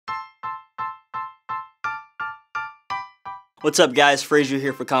What's up guys, Frazier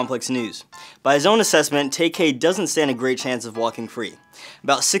here for Complex News. By his own assessment, Tay-K doesn't stand a great chance of walking free.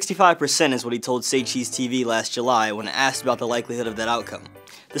 About 65% is what he told Say Cheese TV last July when asked about the likelihood of that outcome.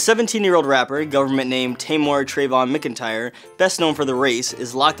 The 17-year-old rapper, government name Tamor Trayvon McIntyre, best known for The Race,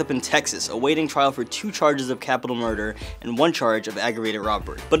 is locked up in Texas awaiting trial for 2 charges of capital murder and 1 charge of aggravated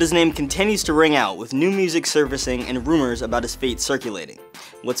robbery. But his name continues to ring out with new music surfacing and rumors about his fate circulating.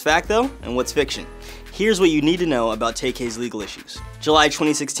 What's fact though, and what's fiction? Here's what you need to know about Tay-K's legal issues. July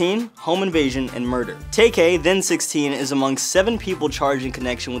 2016, home invasion and murder. Tay-K, then 16, is among 7 people charged in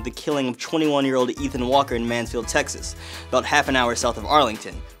connection with the killing of 21-year-old Ethan Walker in Mansfield, Texas, about half an hour south of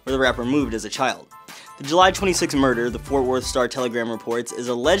Arlington, where the rapper moved as a child. The July 26 murder, the Fort Worth Star-Telegram reports, is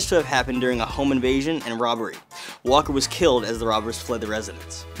alleged to have happened during a home invasion and robbery. Walker was killed as the robbers fled the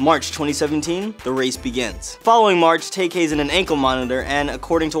residence. March 2017, the race begins. Following March, Tay-K is in an ankle monitor and,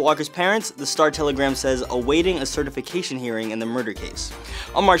 according to Walker's parents, the Star-Telegram says awaiting a certification hearing in the murder case.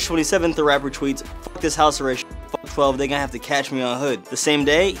 On March 27th, the rapper tweets, "Fuck this house arrest, fuck 12, they gonna have to catch me on hood." The same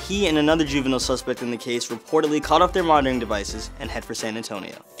day, he and another juvenile suspect in the case reportedly caught off their monitoring devices and head for San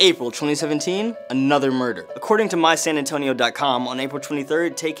Antonio. April 2017, another murder. According to mysanantonio.com, on April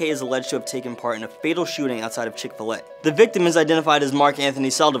 23rd, Tay-K is alleged to have taken part in a fatal shooting outside of Chick-fil-A. The victim is identified as Mark Anthony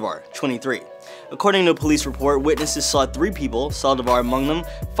Saldivar, 23. According to a police report, witnesses saw 3 people, Saldivar among them,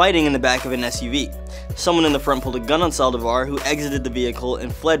 fighting in the back of an SUV. Someone in the front pulled a gun on Saldivar, who exited the vehicle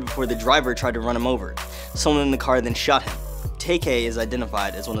and fled before the driver tried to run him over. Someone in the car then shot him. Tay-K is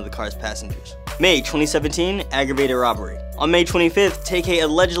identified as one of the car's passengers. May 2017, aggravated robbery. On May 25th, Tay-K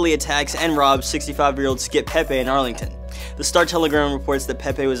allegedly attacks and robs 65-year-old Skip Pepe in Arlington. The Star-Telegram reports that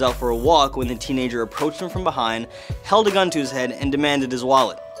Pepe was out for a walk when the teenager approached him from behind, held a gun to his head, and demanded his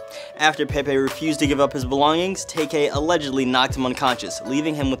wallet. After Pepe refused to give up his belongings, Tay-K allegedly knocked him unconscious,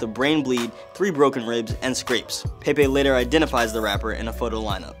 leaving him with a brain bleed, 3 broken ribs, and scrapes. Pepe later identifies the rapper in a photo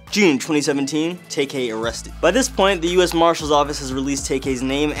lineup. June 2017, Tay-K arrested. By this point, the U.S. Marshal's Office has released Tay-K's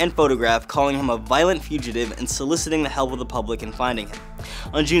name and photograph, calling him a violent fugitive and soliciting the help of the public in finding him.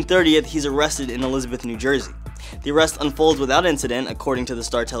 On June 30th, he's arrested in Elizabeth, New Jersey. The arrest unfolds without incident, according to the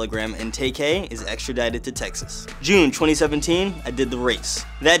Star-Telegram, and Tay-K is extradited to Texas. June 2017, I did The Race.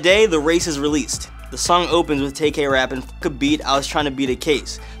 That day, The Race is released. The song opens with Tay-K rapping, "Fuck a beat, I was trying to beat a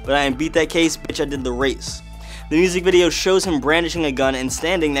case. But I ain't beat that case, bitch, I did the race." The music video shows him brandishing a gun and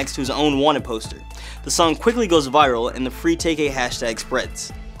standing next to his own wanted poster. The song quickly goes viral and the Free Tay-K hashtag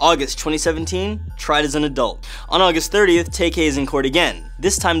spreads. August 2017, tried as an adult. On August 30th, Tay-K is in court again,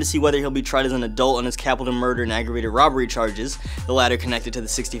 this time to see whether he'll be tried as an adult on his capital murder and aggravated robbery charges, the latter connected to the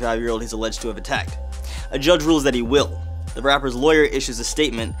 65-year-old he's alleged to have attacked. A judge rules that he will. The rapper's lawyer issues a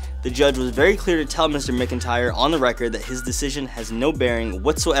statement. The judge was very clear to tell Mr. McIntyre on the record that his decision has no bearing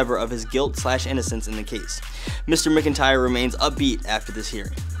whatsoever of his guilt/innocence in the case. Mr. McIntyre remains upbeat after this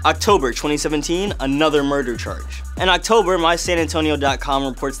hearing. October 2017, another murder charge. In October, mysanantonio.com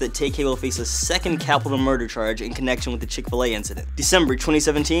reports that Tay-K will face a 2nd capital murder charge in connection with the Chick-fil-A incident. December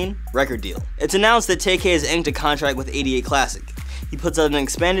 2017, record deal. It's announced that Tay-K has inked a contract with 88 Classic. He puts out an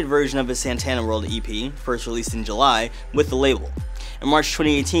expanded version of his Santana World EP, first released in July, with the label. In March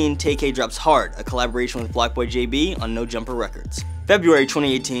 2018, Tay-K drops Hard, a collaboration with Blockboy JB on No Jumper Records. February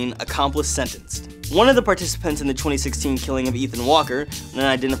 2018, accomplice sentenced. One of the participants in the 2016 killing of Ethan Walker, an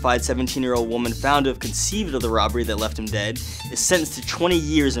unidentified 17-year-old woman found to have conceived of the robbery that left him dead, is sentenced to 20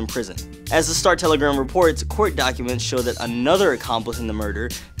 years in prison. As the Star-Telegram reports, court documents show that another accomplice in the murder,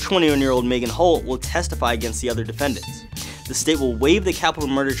 21-year-old Megan Holt, will testify against the other defendants. The state will waive the capital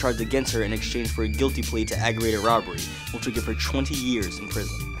murder charge against her in exchange for a guilty plea to aggravated robbery, which will give her 20 years in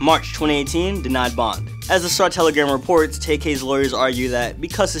prison. March 2018, denied bond. As the Star-Telegram reports, Tay-K's lawyers argue that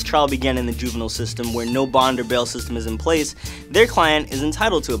because his trial began in the juvenile system where no bond or bail system is in place, their client is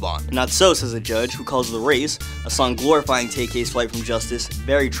entitled to a bond. Not so, says a judge, who calls The Race, a song glorifying Tay-K's flight from justice,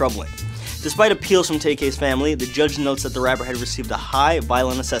 very troubling. Despite appeals from Tay-K's family, the judge notes that the rapper had received a high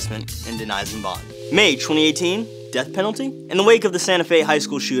violent assessment and denies him bond. May 2018, death penalty? In the wake of the Santa Fe high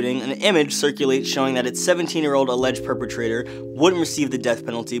school shooting, an image circulates showing that its 17-year-old alleged perpetrator wouldn't receive the death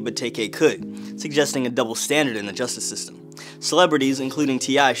penalty, but Tay-K could, suggesting a double standard in the justice system. Celebrities, including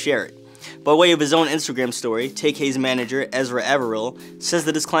T.I., share it. By way of his own Instagram story, Tay-K's manager, Ezra Averill, says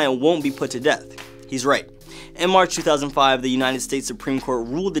that his client won't be put to death. He's right. In March 2005, the United States Supreme Court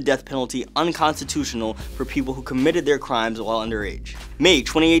ruled the death penalty unconstitutional for people who committed their crimes while underage. May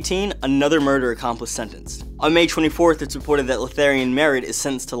 2018, another murder accomplice sentenced. On May 24th, it's reported that Letharian Merritt is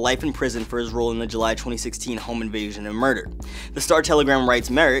sentenced to life in prison for his role in the July 2016 home invasion and murder. The Star-Telegram writes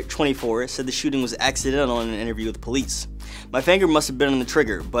Merritt, 24, said the shooting was accidental in an interview with police. "My finger must have been on the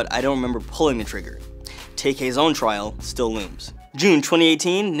trigger, but I don't remember pulling the trigger." Tay-K's own trial still looms. June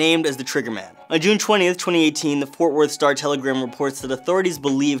 2018, named as the Trigger Man. On June 20th, 2018, the Fort Worth Star-Telegram reports that authorities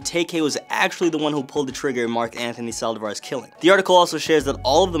believe Tay-K was actually the one who pulled the trigger in Mark Anthony Saldivar's killing. The article also shares that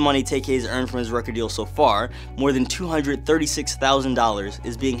all of the money Tay-K has earned from his record deal so far, more than $236,000,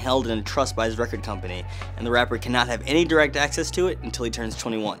 is being held in a trust by his record company, and the rapper cannot have any direct access to it until he turns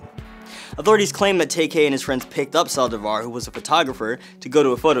 21. Authorities claim that Tay-K and his friends picked up Saldivar, who was a photographer, to go to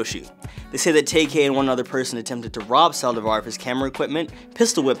a photo shoot. They say that Tay-K and one other person attempted to rob Saldivar of his camera equipment,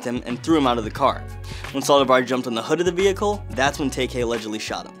 pistol whipped him, and threw him out of the car. When Saldivar jumped on the hood of the vehicle, that's when Tay-K allegedly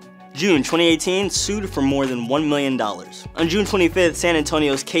shot him. June 2018, sued for more than $1 million. On June 25th, San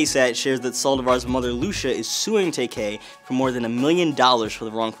Antonio's KSAT shares that Saldivar's mother Lucia is suing Tay-K for more than $1 million for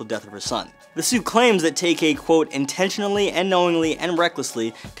the wrongful death of her son. The suit claims that Tay-K, quote, intentionally and knowingly and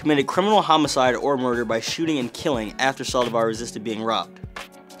recklessly committed criminal homicide or murder by shooting and killing after Saldivar resisted being robbed.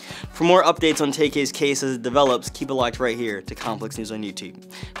 For more updates on Tay-K's case as it develops, keep it locked right here to Complex News on YouTube.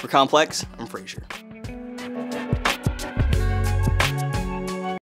 For Complex, I'm Frazier.